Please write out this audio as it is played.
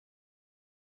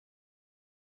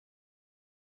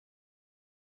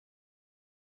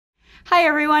Hi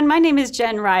everyone, my name is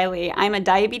Jen Riley. I'm a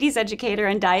diabetes educator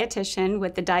and dietitian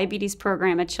with the diabetes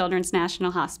program at Children's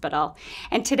National Hospital.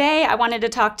 And today I wanted to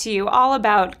talk to you all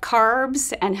about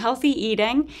carbs and healthy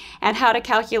eating and how to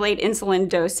calculate insulin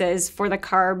doses for the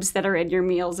carbs that are in your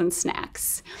meals and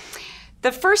snacks.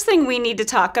 The first thing we need to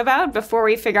talk about before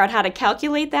we figure out how to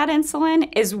calculate that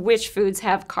insulin is which foods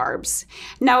have carbs.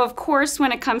 Now, of course,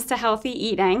 when it comes to healthy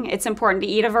eating, it's important to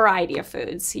eat a variety of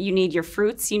foods. You need your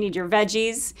fruits, you need your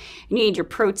veggies, you need your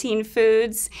protein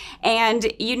foods, and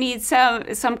you need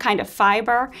some kind of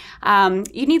fiber.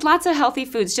 You need lots of healthy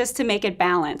foods just to make it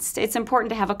balanced. It's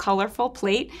important to have a colorful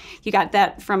plate. You got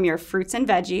that from your fruits and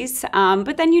veggies,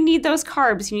 but then you need those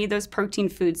carbs, you need those protein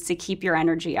foods to keep your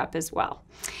energy up as well.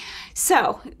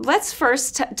 So let's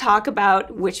first talk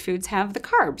about which foods have the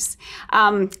carbs.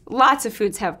 Lots of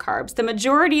foods have carbs. The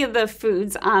majority of the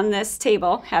foods on this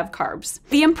table have carbs.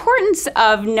 The importance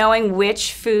of knowing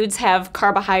which foods have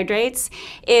carbohydrates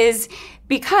is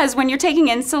because when you're taking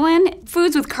insulin,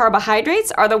 foods with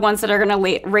carbohydrates are the ones that are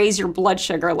going to raise your blood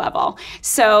sugar level.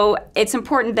 So it's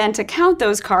important then to count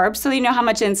those carbs so you know how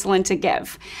much insulin to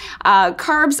give.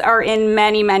 Carbs are in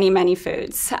many, many, many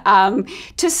foods.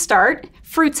 To start,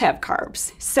 fruits have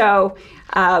carbs. So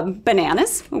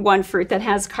bananas, one fruit that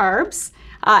has carbs,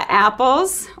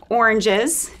 apples,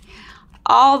 oranges,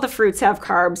 all the fruits have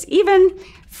carbs, even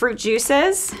fruit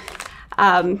juices,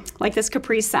 like this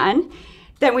Capri Sun.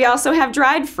 Then we also have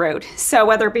dried fruit. So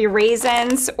whether it be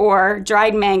raisins or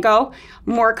dried mango,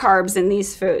 more carbs in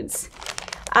these foods.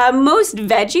 Most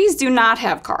veggies do not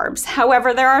have carbs.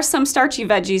 However, there are some starchy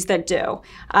veggies that do.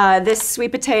 This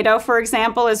sweet potato, for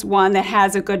example, is one that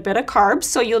has a good bit of carbs,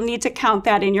 so you'll need to count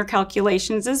that in your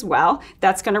calculations as well.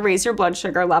 That's going to raise your blood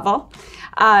sugar level.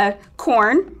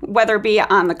 Corn, whether it be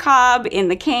on the cob, in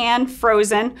the can,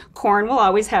 frozen, corn will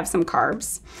always have some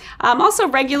carbs. Also,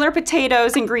 regular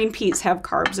potatoes and green peas have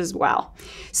carbs as well.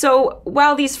 So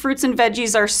while these fruits and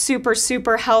veggies are super,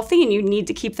 super healthy and you need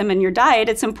to keep them in your diet,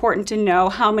 it's important to know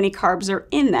how many carbs are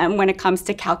in them when it comes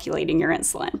to calculating your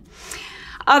insulin.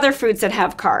 Other foods that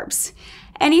have carbs.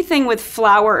 Anything with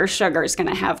flour or sugar is going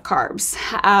to have carbs.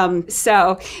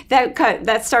 So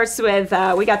that starts with,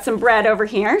 we got some bread over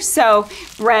here. So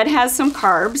bread has some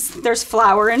carbs. There's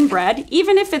flour in bread.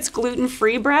 Even if it's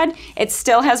gluten-free bread, it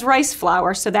still has rice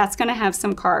flour, so that's going to have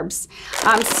some carbs.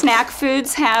 Snack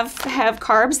foods have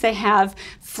carbs. They have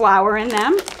flour in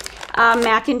them.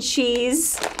 Mac and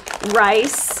cheese,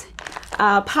 rice,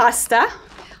 pasta.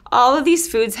 All of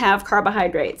these foods have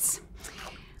carbohydrates.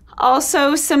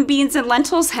 Also, some beans and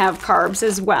lentils have carbs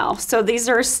as well. So these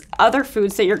are other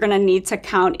foods that you're going to need to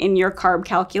count in your carb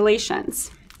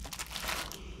calculations.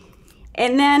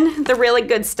 And then the really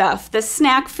good stuff, the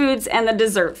snack foods and the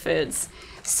dessert foods.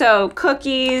 So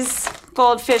cookies,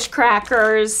 goldfish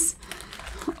crackers,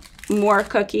 more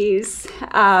cookies,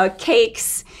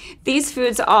 cakes. These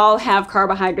foods all have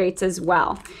carbohydrates as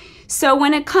well. So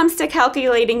when it comes to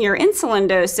calculating your insulin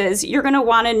doses, you're going to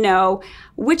want to know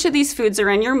which of these foods are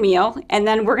in your meal, and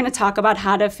then we're going to talk about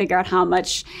how to figure out how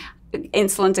much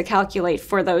insulin to calculate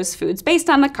for those foods based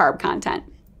on the carb content.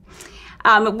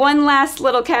 One last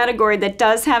little category that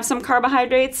does have some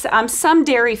carbohydrates, some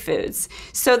dairy foods.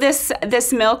 So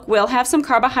this milk will have some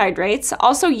carbohydrates.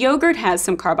 Also, yogurt has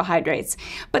some carbohydrates.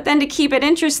 But then to keep it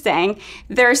interesting,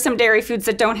 there are some dairy foods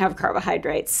that don't have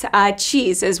carbohydrates.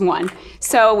 Cheese is one.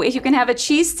 So you can have a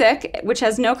cheese stick, which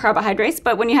has no carbohydrates,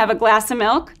 but when you have a glass of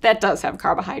milk, that does have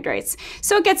carbohydrates.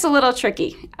 So it gets a little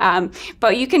tricky.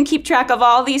 But you can keep track of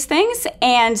all these things.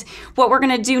 And what we're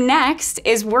going to do next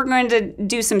is we're going to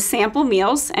do some sample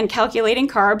meals and calculating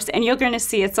carbs, and you're going to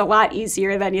see it's a lot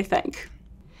easier than you think.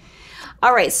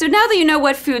 All right, so now that you know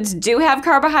what foods do have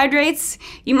carbohydrates,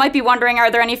 you might be wondering, are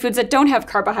there any foods that don't have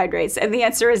carbohydrates? And the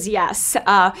answer is yes.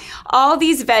 All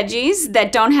these veggies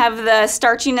that don't have the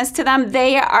starchiness to them,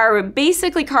 they are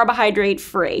basically carbohydrate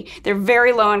free. They're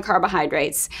very low in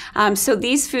carbohydrates. So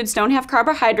these foods don't have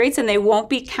carbohydrates and they won't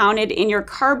be counted in your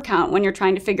carb count when you're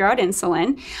trying to figure out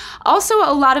insulin. Also, a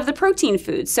lot of the protein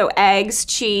foods, so eggs,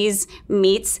 cheese,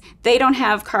 meats, they don't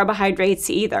have carbohydrates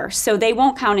either. So they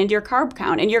won't count into your carb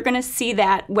count, and you're going to see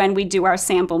that when we do our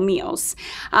sample meals.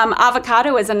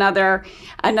 Avocado is another,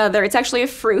 it's actually a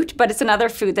fruit, but it's another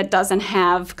food that doesn't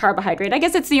have carbohydrate. I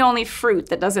guess it's the only fruit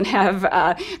that doesn't have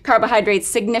carbohydrates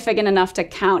significant enough to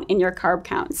count in your carb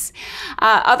counts.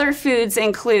 Other foods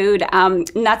include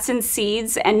nuts and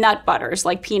seeds and nut butters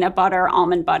like peanut butter,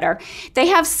 almond butter. They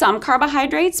have some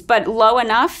carbohydrates, but low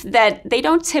enough that they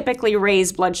don't typically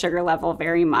raise blood sugar level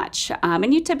very much.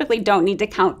 And you typically don't need to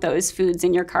count those foods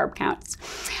in your carb counts.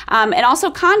 and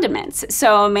also condiments.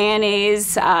 So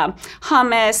mayonnaise,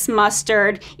 hummus,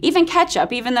 mustard, even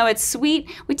ketchup. Even though it's sweet,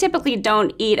 we typically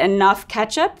don't eat enough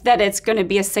ketchup that it's going to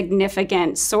be a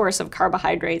significant source of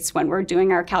carbohydrates when we're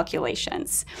doing our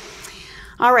calculations.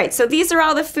 All right, so these are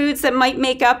all the foods that might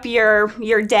make up your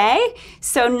day.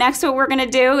 So next what we're gonna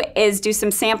do is do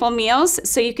some sample meals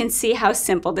so you can see how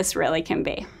simple this really can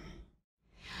be.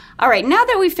 All right, now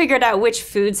that we've figured out which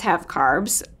foods have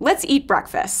carbs, let's eat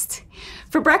breakfast.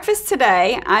 For breakfast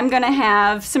today, I'm gonna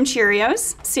have some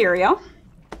Cheerios, cereal.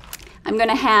 I'm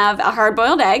gonna have a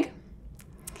hard-boiled egg.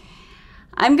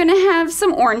 I'm gonna have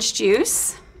some orange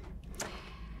juice.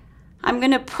 I'm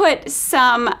going to put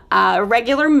some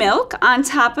regular milk on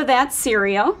top of that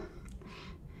cereal.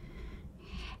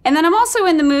 And then I'm also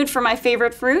in the mood for my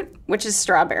favorite fruit, which is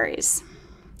strawberries.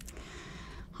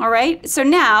 All right, so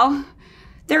now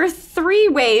there are 3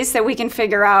 ways that we can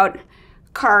figure out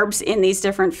carbs in these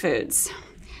different foods.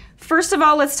 First of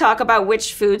all, let's talk about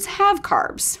which foods have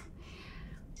carbs.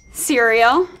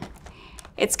 Cereal,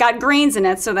 it's got grains in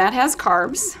it, so that has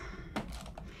carbs.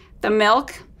 The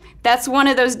milk, that's one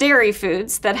of those dairy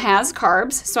foods that has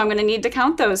carbs, so I'm going to need to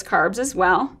count those carbs as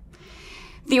well.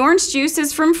 The orange juice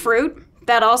is from fruit.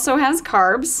 That also has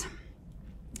carbs.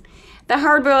 The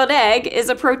hard-boiled egg is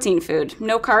a protein food.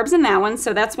 No carbs in that one,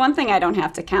 so that's one thing I don't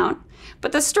have to count.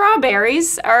 But the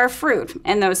strawberries are a fruit,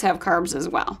 and those have carbs as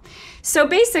well. So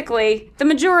basically, the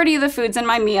majority of the foods in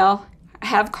my meal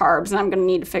have carbs, and I'm going to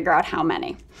need to figure out how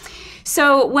many.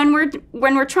 So when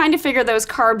we're trying to figure those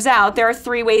carbs out, there are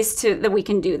 3 ways that we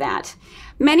can do that.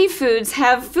 Many foods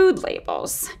have food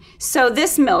labels. So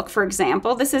this milk, for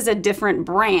example, this is a different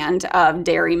brand of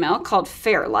dairy milk called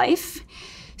Fairlife.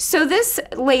 So this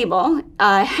label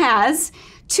has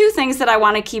 2 things that I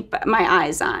want to keep my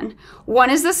eyes on. One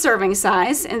is the serving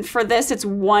size, and for this it's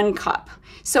 1 cup.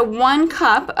 So 1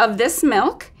 cup of this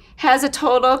milk has a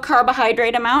total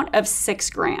carbohydrate amount of 6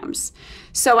 grams.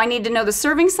 So I need to know the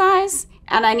serving size,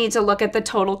 and I need to look at the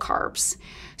total carbs.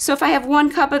 So if I have 1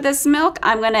 cup of this milk,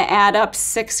 I'm going to add up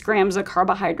 6 grams of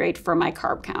carbohydrate for my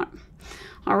carb count.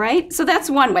 All right, so that's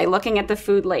one way, looking at the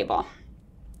food label.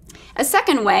 A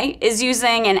second way is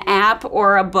using an app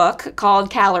or a book called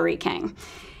Calorie King.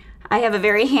 I have a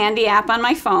very handy app on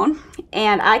my phone,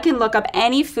 and I can look up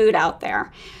any food out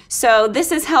there. So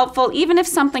this is helpful. Even if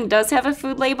something does have a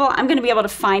food label, I'm going to be able to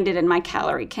find it in my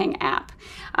Calorie King app.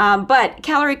 But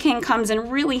Calorie King comes in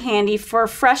really handy for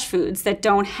fresh foods that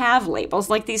don't have labels,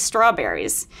 like these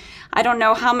strawberries. I don't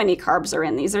know how many carbs are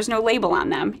in these. There's no label on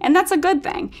them, and that's a good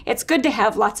thing. It's good to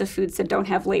have lots of foods that don't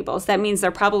have labels. That means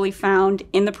they're probably found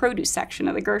in the produce section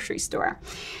of the grocery store.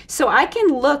 So I can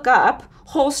look up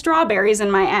whole strawberries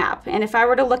in my app, and if I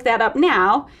were to look that up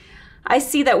now, I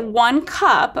see that 1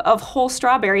 cup of whole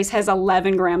strawberries has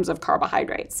 11 grams of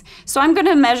carbohydrates. So I'm going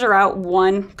to measure out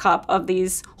 1 cup of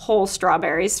these whole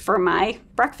strawberries for my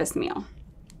breakfast meal.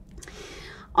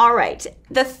 All right,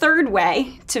 the third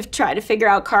way to try to figure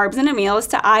out carbs in a meal is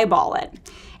to eyeball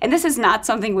it. And this is not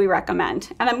something we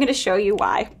recommend, and I'm going to show you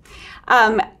why.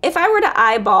 If I were to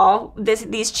eyeball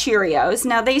these Cheerios,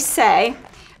 now they say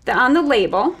that on the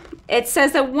label, it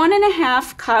says that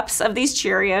 1.5 cups of these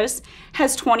Cheerios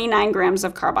has 29 grams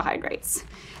of carbohydrates.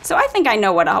 So I think I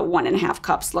know what 1.5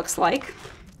 cups looks like.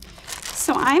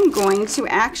 So I'm going to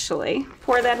actually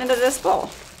pour that into this bowl.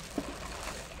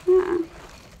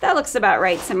 That looks about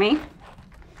right to me.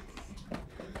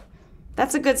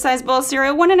 That's a good sized bowl of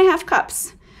cereal, 1.5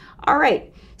 cups. All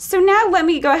right, so now let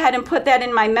me go ahead and put that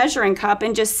in my measuring cup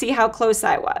and just see how close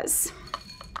I was.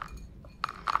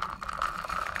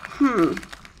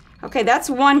 Okay, that's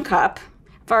 1 cup.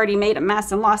 I've already made a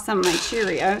mess and lost some of my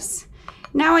Cheerios.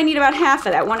 Now I need about half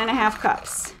of that, 1.5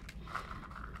 cups.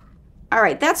 All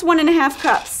right, that's 1.5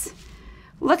 cups.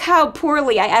 Look how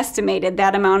poorly I estimated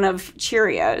that amount of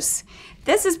Cheerios.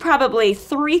 This is probably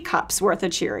 3 cups worth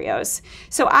of Cheerios.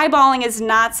 So eyeballing is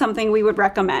not something we would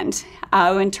recommend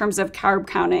in terms of carb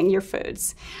counting your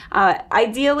foods.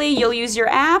 Ideally, you'll use your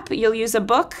app, you'll use a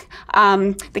book,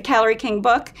 the Calorie King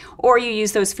book, or you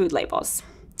use those food labels.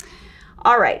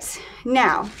 All right,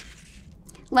 now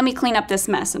let me clean up this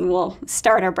mess and we'll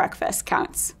start our breakfast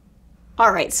counts.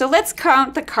 All right, so let's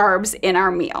count the carbs in our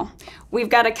meal. We've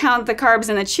got to count the carbs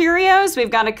in the Cheerios,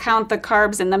 we've got to count the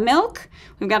carbs in the milk,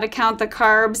 we've got to count the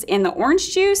carbs in the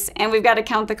orange juice, and we've got to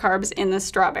count the carbs in the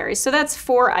strawberries. So that's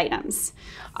 4 items.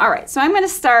 All right, so I'm going to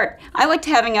start. I like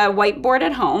having a whiteboard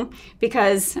at home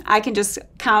because I can just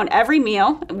count every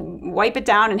meal, wipe it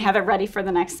down, and have it ready for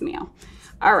the next meal.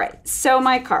 All right, so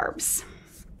my carbs.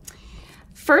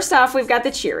 First off, we've got the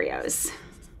Cheerios.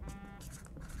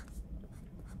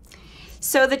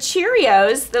 So the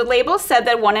Cheerios, the label said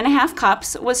that 1.5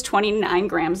 cups was 29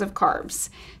 grams of carbs.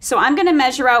 So I'm going to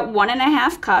measure out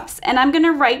 1.5 cups and I'm going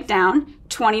to write down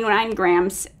 29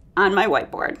 grams on my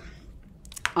whiteboard.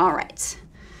 All right,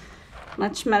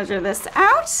 let's measure this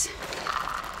out. So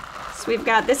we've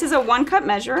got, this is a 1 cup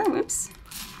measure, whoops.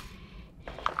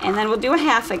 And then we'll do a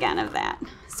half again of that.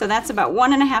 So that's about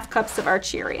 1.5 cups of our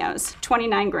Cheerios,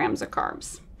 29 grams of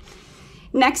carbs.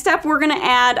 Next up, we're gonna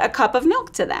add a cup of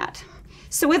milk to that.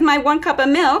 So with my 1 cup of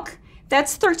milk,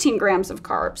 that's 13 grams of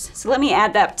carbs. So let me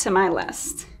add that to my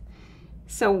list.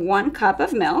 So 1 cup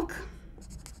of milk,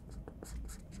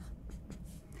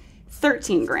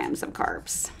 13 grams of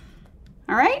carbs.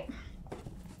 All right?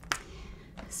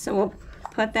 So we'll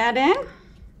put that in.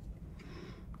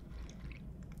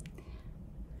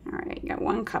 All right, you got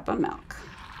 1 cup of milk.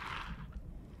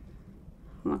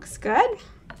 Looks good.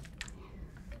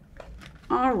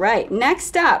 All right,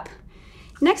 next up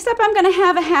I'm gonna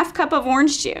have a half cup of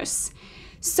orange juice.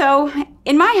 So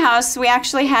in my house, we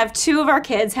actually have 2 of our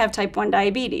kids have type 1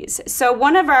 diabetes. So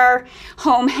one of our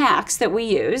home hacks that we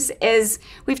use is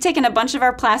we've taken a bunch of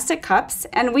our plastic cups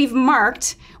and we've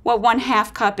marked what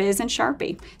 1/2 cup is in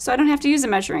Sharpie. So I don't have to use a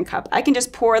measuring cup. I can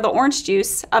just pour the orange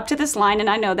juice up to this line and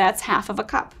I know that's 1/2 of a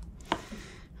cup.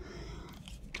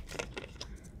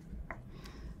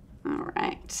 All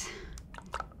right.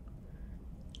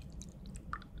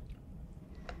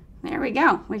 There we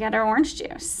go. We got our orange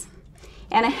juice.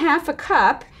 And 1/2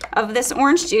 cup of this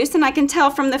orange juice, and I can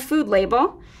tell from the food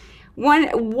label,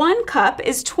 one cup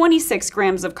is 26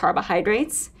 grams of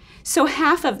carbohydrates. So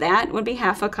half of that would be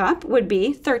 1/2 cup, would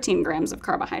be 13 grams of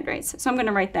carbohydrates. So I'm going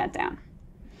to write that down.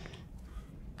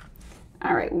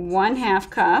 All right, 1/2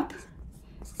 cup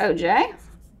OJ,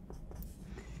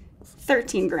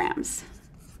 13 grams.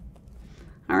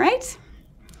 All right.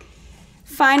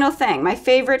 Final thing, my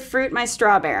favorite fruit, my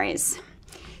strawberries.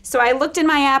 So I looked in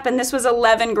my app and this was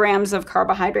 11 grams of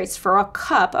carbohydrates for a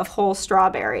cup of whole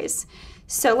strawberries.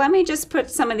 So let me just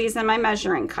put some of these in my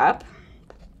measuring cup.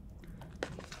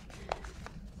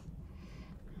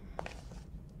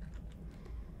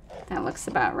 That looks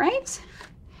about right.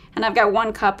 And I've got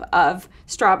 1 cup of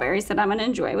strawberries that I'm going to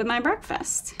enjoy with my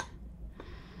breakfast.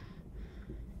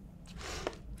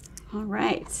 All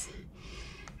right.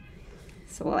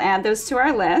 So we'll add those to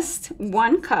our list.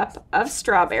 1 cup of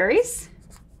strawberries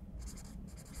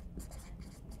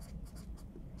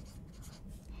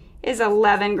is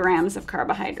 11 grams of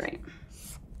carbohydrate.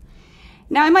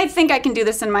 Now I might think I can do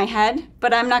this in my head,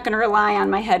 but I'm not going to rely on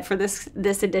my head for this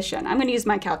addition. I'm going to use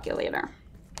my calculator.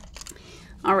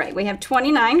 All right, we have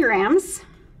 29 grams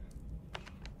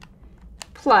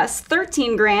plus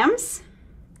 13 grams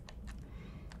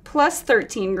plus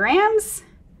 13 grams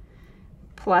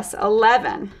plus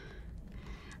 11.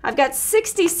 I've got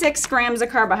 66 grams of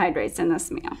carbohydrates in this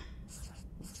meal.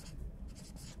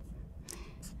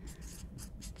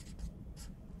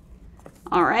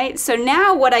 All right, so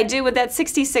now what I do with that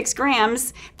 66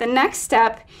 grams, the next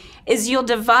step is you'll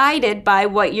divide it by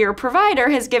what your provider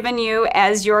has given you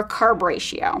as your carb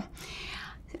ratio.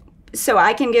 So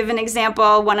I can give an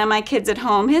example. One of my kids at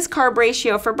home, his carb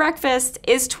ratio for breakfast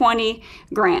is 20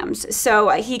 grams. So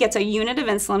he gets a unit of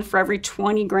insulin for every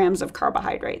 20 grams of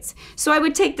carbohydrates. So I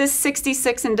would take this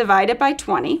 66 and divide it by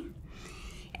 20,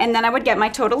 and then I would get my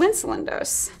total insulin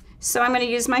dose. So I'm going to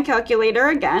use my calculator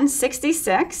again,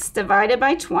 66 divided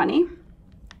by 20,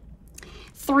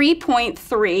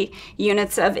 3.3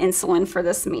 units of insulin for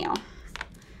this meal.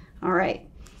 All right.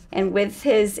 And with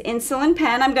his insulin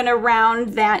pen, I'm going to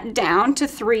round that down to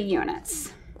 3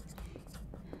 units.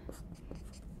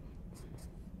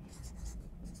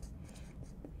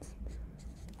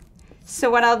 So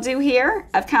what I'll do here,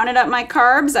 I've counted up my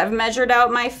carbs, I've measured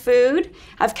out my food,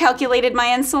 I've calculated my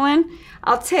insulin.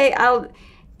 I'll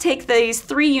take these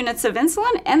 3 units of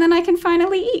insulin and then I can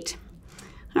finally eat.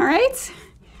 All right?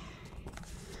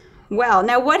 Well,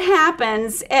 now what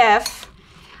happens if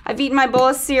I've eaten my bowl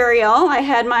of cereal, I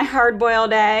had my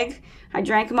hard-boiled egg, I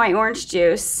drank my orange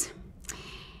juice,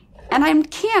 and I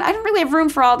don't really have room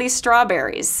for all these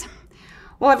strawberries.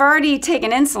 Well, I've already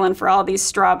taken insulin for all these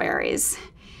strawberries.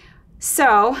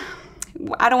 So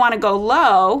I don't want to go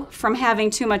low from having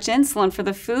too much insulin for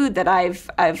the food that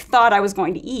I've thought I was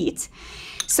going to eat.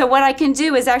 So what I can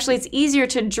do is actually it's easier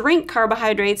to drink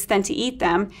carbohydrates than to eat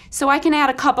them. So I can add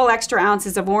a couple extra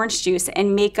ounces of orange juice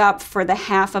and make up for the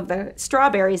half of the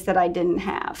strawberries that I didn't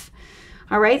have.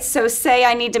 All right, so say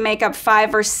I need to make up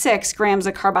 5 or 6 grams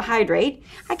of carbohydrate,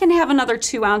 I can have another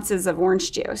 2 ounces of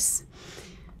orange juice.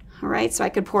 All right, so I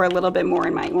could pour a little bit more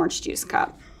in my orange juice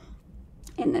cup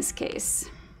in this case.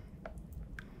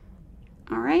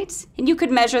 All right, and you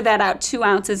could measure that out. 2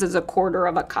 ounces is 1/4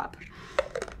 of a cup.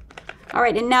 All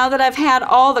right, and now that I've had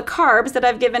all the carbs that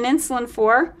I've given insulin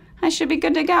for, I should be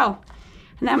good to go.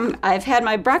 And I've had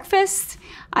my breakfast,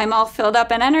 I'm all filled up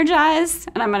and energized,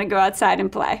 and I'm gonna go outside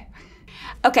and play.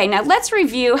 Okay, now let's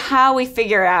review how we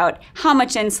figure out how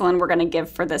much insulin we're gonna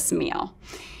give for this meal.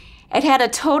 It had a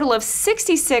total of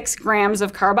 66 grams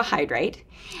of carbohydrate.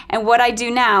 And what I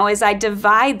do now is I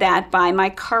divide that by my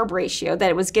carb ratio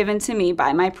that was given to me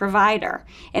by my provider.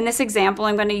 In this example,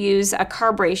 I'm going to use a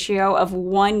carb ratio of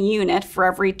 1 unit for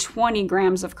every 20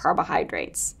 grams of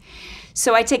carbohydrates.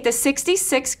 So I take the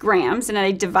 66 grams and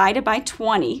I divide it by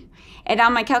 20. And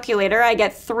on my calculator, I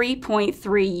get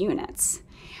 3.3 units.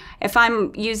 If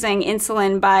I'm using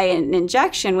insulin by an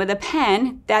injection with a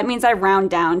pen, that means I round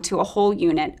down to a whole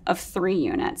unit of 3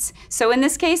 units. So in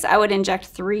this case, I would inject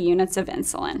 3 units of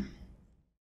insulin.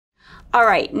 All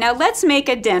right, now let's make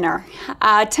a dinner.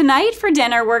 Tonight for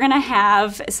dinner, we're gonna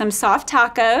have some soft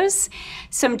tacos,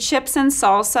 some chips and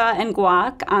salsa and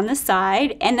guac on the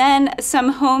side, and then some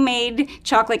homemade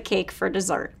chocolate cake for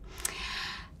dessert.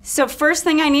 So first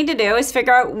thing I need to do is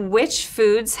figure out which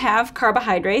foods have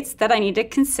carbohydrates that I need to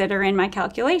consider in my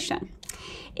calculation.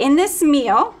 In this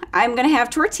meal, I'm gonna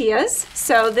have tortillas.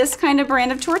 So this kind of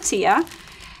brand of tortilla,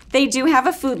 they do have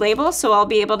a food label, so I'll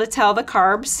be able to tell the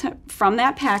carbs from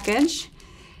that package.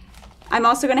 I'm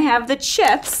also gonna have the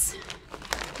chips,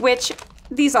 which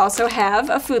these also have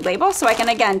a food label, so I can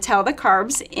again tell the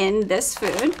carbs in this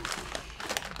food.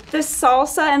 The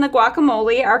salsa and the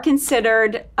guacamole are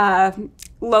considered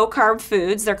low-carb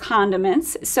foods, they're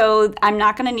condiments, so I'm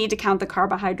not gonna need to count the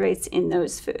carbohydrates in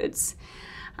those foods.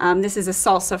 This is a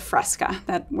salsa fresca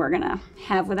that we're gonna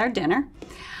have with our dinner.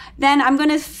 Then I'm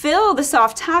gonna fill the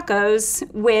soft tacos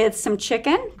with some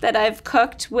chicken that I've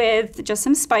cooked with just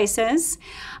some spices,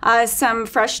 some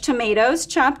fresh tomatoes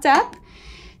chopped up,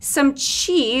 some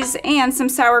cheese, and some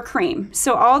sour cream.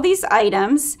 So all these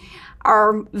items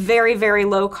are very, very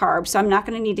low carb, so I'm not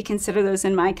gonna need to consider those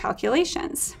in my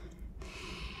calculations.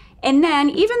 And then,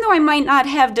 even though I might not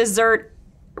have dessert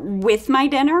with my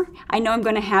dinner, I know I'm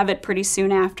going to have it pretty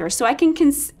soon after. So I can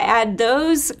add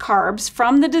those carbs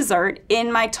from the dessert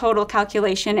in my total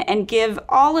calculation and give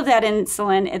all of that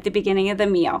insulin at the beginning of the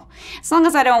meal. As long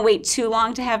as I don't wait too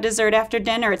long to have dessert after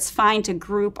dinner, it's fine to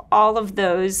group all of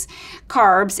those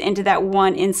carbs into that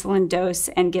one insulin dose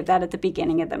and give that at the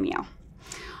beginning of the meal.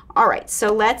 All right,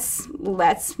 so let's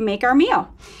make our meal.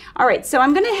 All right, so I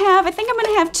think I'm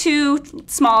gonna have 2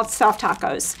 small soft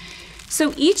tacos.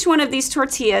 So each one of these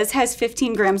tortillas has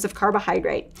 15 grams of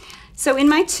carbohydrate. So in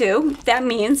my 2, that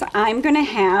means I'm gonna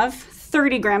have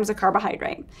 30 grams of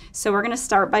carbohydrate. So we're gonna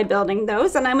start by building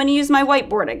those, and I'm gonna use my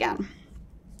whiteboard again.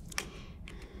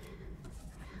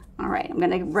 All right, I'm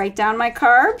gonna write down my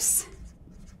carbs.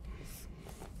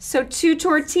 So 2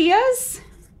 tortillas,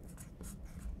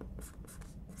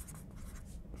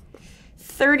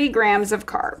 30 grams of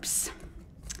carbs.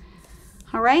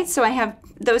 All right, so I have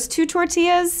those 2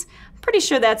 tortillas. Pretty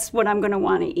sure that's what I'm gonna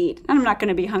wanna eat. I'm not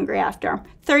gonna be hungry after.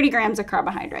 30 grams of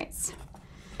carbohydrates.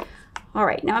 All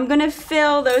right, now I'm gonna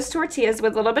fill those tortillas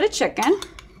with a little bit of chicken.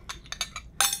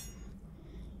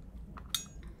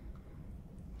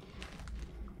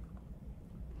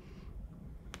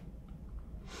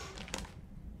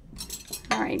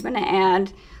 All right, I'm gonna add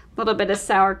a little bit of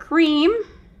sour cream.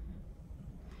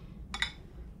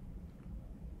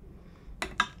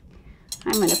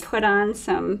 I'm going to put on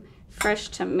some fresh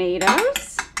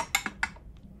tomatoes.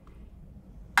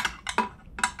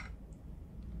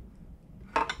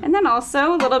 And then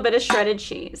also a little bit of shredded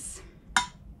cheese.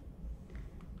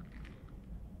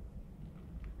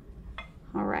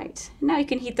 All right, now you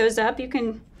can heat those up. You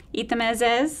can eat them as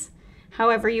is,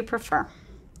 however you prefer.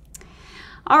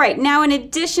 All right, now in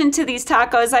addition to these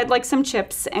tacos, I'd like some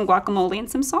chips and guacamole and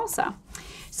some salsa.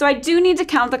 So I do need to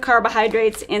count the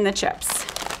carbohydrates in the chips.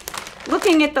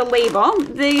 Looking at the label,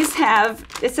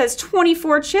 it says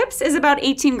 24 chips is about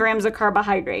 18 grams of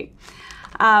carbohydrate.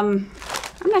 I'm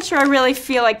not sure I really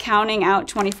feel like counting out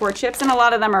 24 chips, and a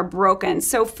lot of them are broken.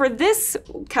 So for this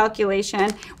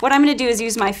calculation, what I'm gonna do is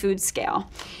use my food scale.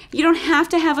 You don't have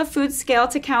to have a food scale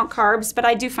to count carbs, but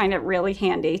I do find it really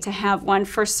handy to have one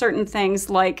for certain things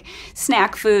like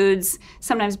snack foods,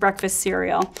 sometimes breakfast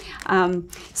cereal.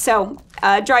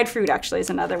 Dried fruit actually is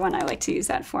another one I like to use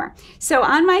that for. So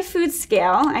on my food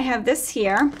scale, I have this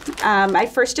here. I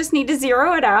first just need to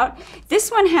zero it out. This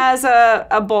one has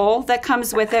a bowl that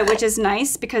comes with it, which is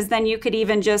nice because then you could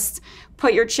even just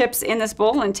put your chips in this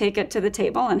bowl and take it to the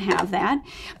table and have that.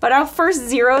 But I'll first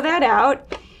zero that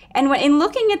out. And in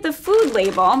looking at the food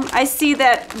label, I see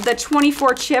that the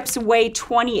 24 chips weigh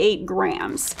 28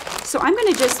 grams. So I'm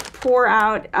going to just pour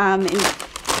out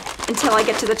until I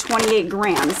get to the 28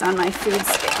 grams on my food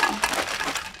scale.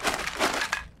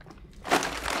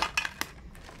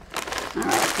 All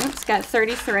right, oops, got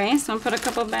 33, so I'll put a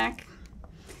couple back.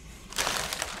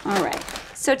 All right,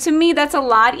 so to me, that's a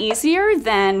lot easier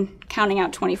than counting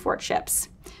out 24 chips.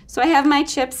 So I have my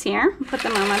chips here, put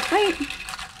them on my plate.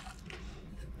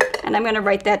 And I'm going to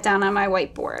write that down on my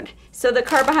whiteboard. So the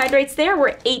carbohydrates there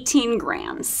were 18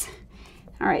 grams.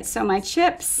 All right, so my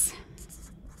chips,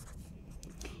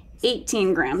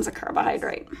 18 grams of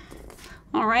carbohydrate.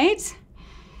 All right.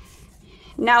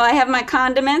 Now I have my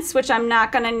condiments, which I'm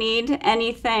not going to need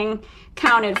anything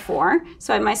counted for.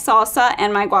 So I have my salsa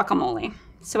and my guacamole.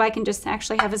 So I can just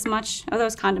actually have as much of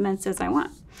those condiments as I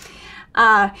want.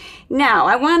 Now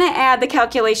I want to add the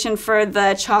calculation for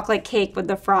the chocolate cake with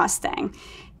the frosting.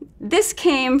 This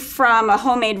came from a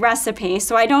homemade recipe,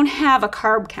 so I don't have a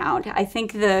carb count. I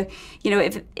think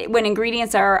when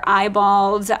ingredients are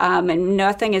eyeballed and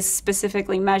nothing is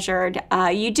specifically measured,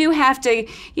 you have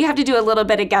to do a little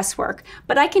bit of guesswork.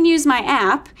 But I can use my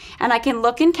app and I can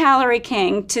look in Calorie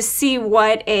King to see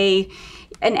what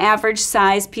an average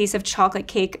size piece of chocolate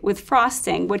cake with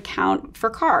frosting would count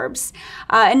for carbs.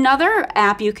 Another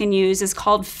app you can use is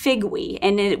called Figwe,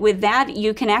 and with that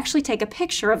you can actually take a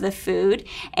picture of the food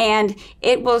and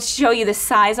it will show you the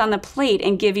size on the plate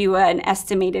and give you an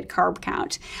estimated carb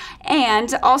count.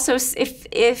 And also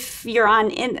if you're on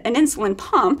an insulin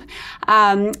pump,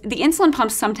 the insulin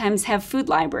pumps sometimes have food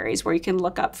libraries where you can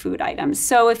look up food items.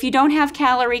 So if you don't have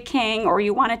Calorie King or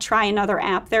you want to try another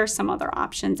app, there are some other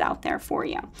options out there for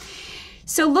you.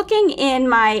 So looking in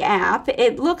my app,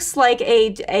 it looks like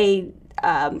a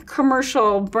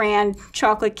commercial brand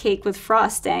chocolate cake with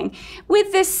frosting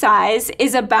with this size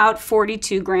is about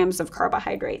 42 grams of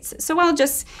carbohydrates. So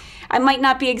I might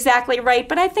not be exactly right,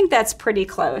 but I think that's pretty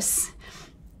close.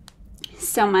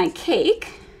 So my cake,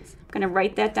 I'm going to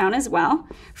write that down as well,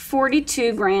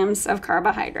 42 grams of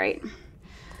carbohydrate.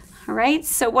 All right,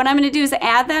 so what I'm going to do is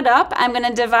add that up. I'm going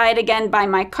to divide again by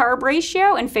my carb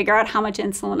ratio and figure out how much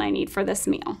insulin I need for this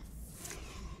meal.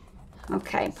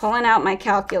 Okay, pulling out my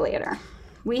calculator.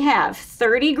 We have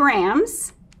 30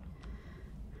 grams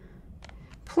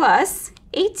plus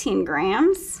 18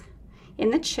 grams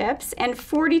in the chips and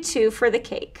 42 for the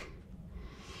cake.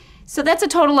 So that's a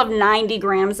total of 90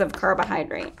 grams of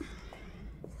carbohydrate.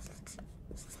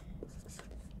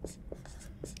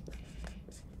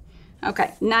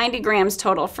 Okay, 90 grams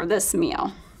total for this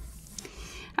meal.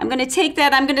 I'm going to take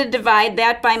that, I'm going to divide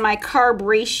that by my carb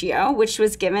ratio, which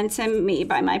was given to me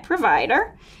by my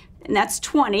provider. And that's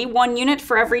 20, 1 unit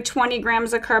for every 20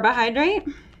 grams of carbohydrate.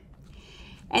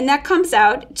 And that comes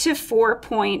out to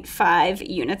 4.5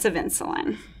 units of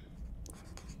insulin.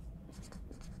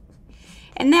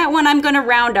 And that one I'm going to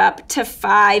round up to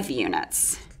 5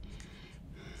 units.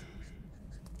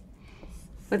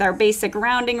 With our basic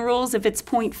rounding rules, if it's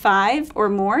 0.5 or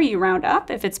more, you round up.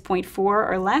 If it's 0.4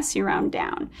 or less, you round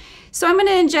down. So I'm going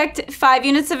to inject 5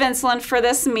 units of insulin for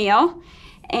this meal,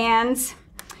 and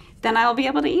then I'll be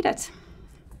able to eat it.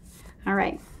 All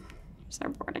right, here's our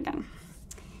board again.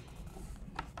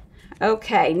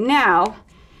 Okay, now,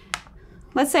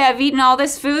 let's say I've eaten all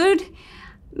this food.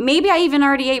 Maybe I even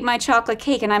already ate my chocolate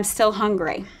cake and I'm still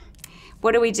hungry.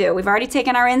 What do? We've already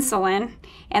taken our insulin,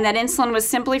 and that insulin was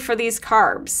simply for these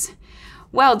carbs.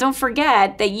 Well, don't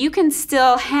forget that you can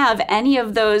still have any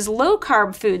of those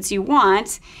low-carb foods you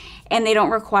want, and they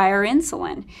don't require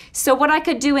insulin. So what I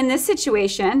could do in this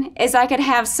situation is I could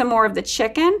have some more of the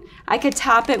chicken. I could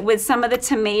top it with some of the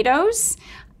tomatoes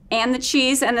and the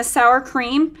cheese and the sour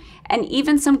cream, and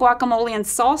even some guacamole and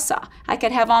salsa. I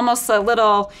could have almost a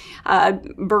little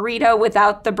burrito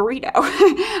without the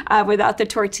burrito, without the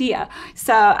tortilla.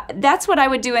 So that's what I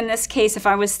would do in this case if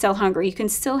I was still hungry. You can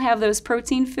still have those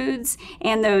protein foods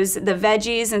and the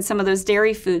veggies and some of those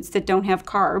dairy foods that don't have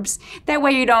carbs. That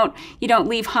way you don't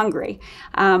leave hungry.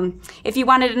 If you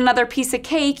wanted another piece of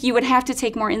cake, you would have to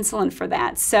take more insulin for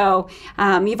that. So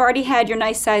you've already had your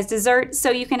nice sized dessert, so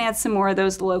you can add some more of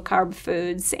those low carb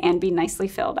foods and be nicely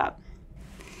filled up.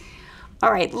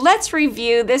 All right, let's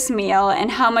review this meal and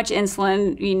how much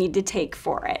insulin you need to take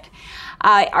for it.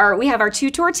 We have our 2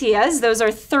 tortillas. Those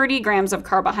are 30 grams of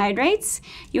carbohydrates.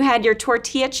 You had your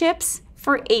tortilla chips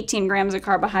for 18 grams of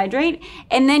carbohydrate,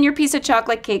 and then your piece of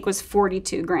chocolate cake was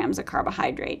 42 grams of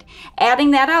carbohydrate.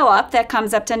 Adding that all up, that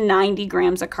comes up to 90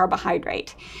 grams of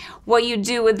carbohydrate. What you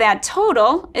do with that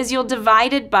total is you'll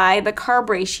divide it by the carb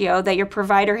ratio that your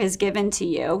provider has given to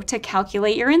you to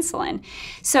calculate your insulin.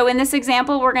 So in this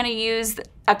example, we're going to use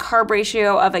a carb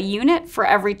ratio of a unit for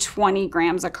every 20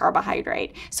 grams of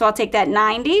carbohydrate. So I'll take that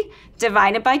 90,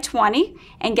 divide it by 20,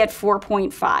 and get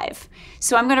 4.5.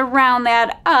 So I'm going to round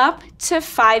that up to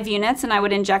 5 units, and I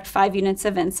would inject 5 units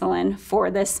of insulin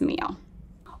for this meal.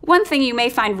 One thing you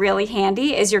may find really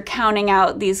handy is you're counting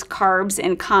out these carbs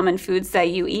in common foods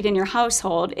that you eat in your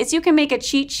household, is you can make a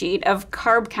cheat sheet of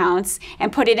carb counts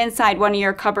and put it inside one of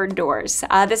your cupboard doors.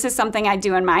 This is something I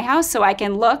do in my house, so I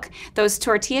can look. Those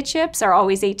tortilla chips are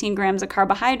always 18 grams of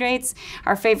carbohydrates.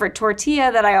 Our favorite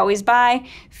tortilla that I always buy,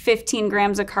 15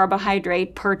 grams of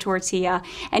carbohydrate per tortilla.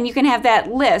 And you can have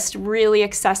that list really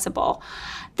accessible.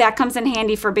 That comes in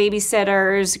handy for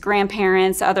babysitters,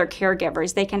 grandparents, other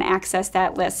caregivers. They can access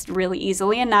that list really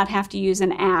easily and not have to use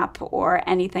an app or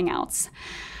anything else.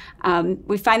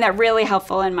 We find that really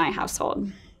helpful in my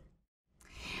household.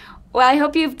 Well, I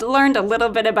hope you've learned a little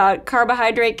bit about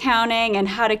carbohydrate counting and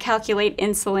how to calculate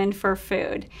insulin for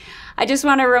food. I just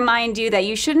want to remind you that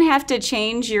you shouldn't have to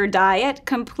change your diet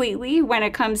completely when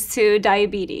it comes to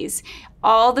diabetes.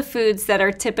 All the foods that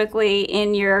are typically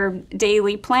in your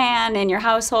daily plan in your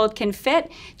household can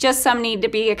fit, just some need to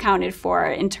be accounted for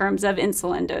in terms of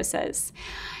insulin doses.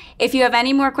 If you have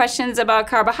any more questions about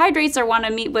carbohydrates or want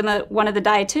to meet with one of the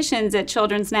dietitians at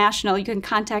Children's National, you can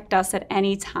contact us at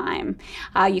any time.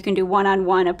 You can do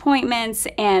one-on-one appointments,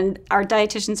 and our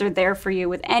dietitians are there for you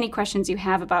with any questions you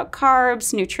have about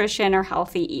carbs, nutrition, or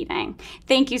healthy eating.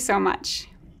 Thank you so much.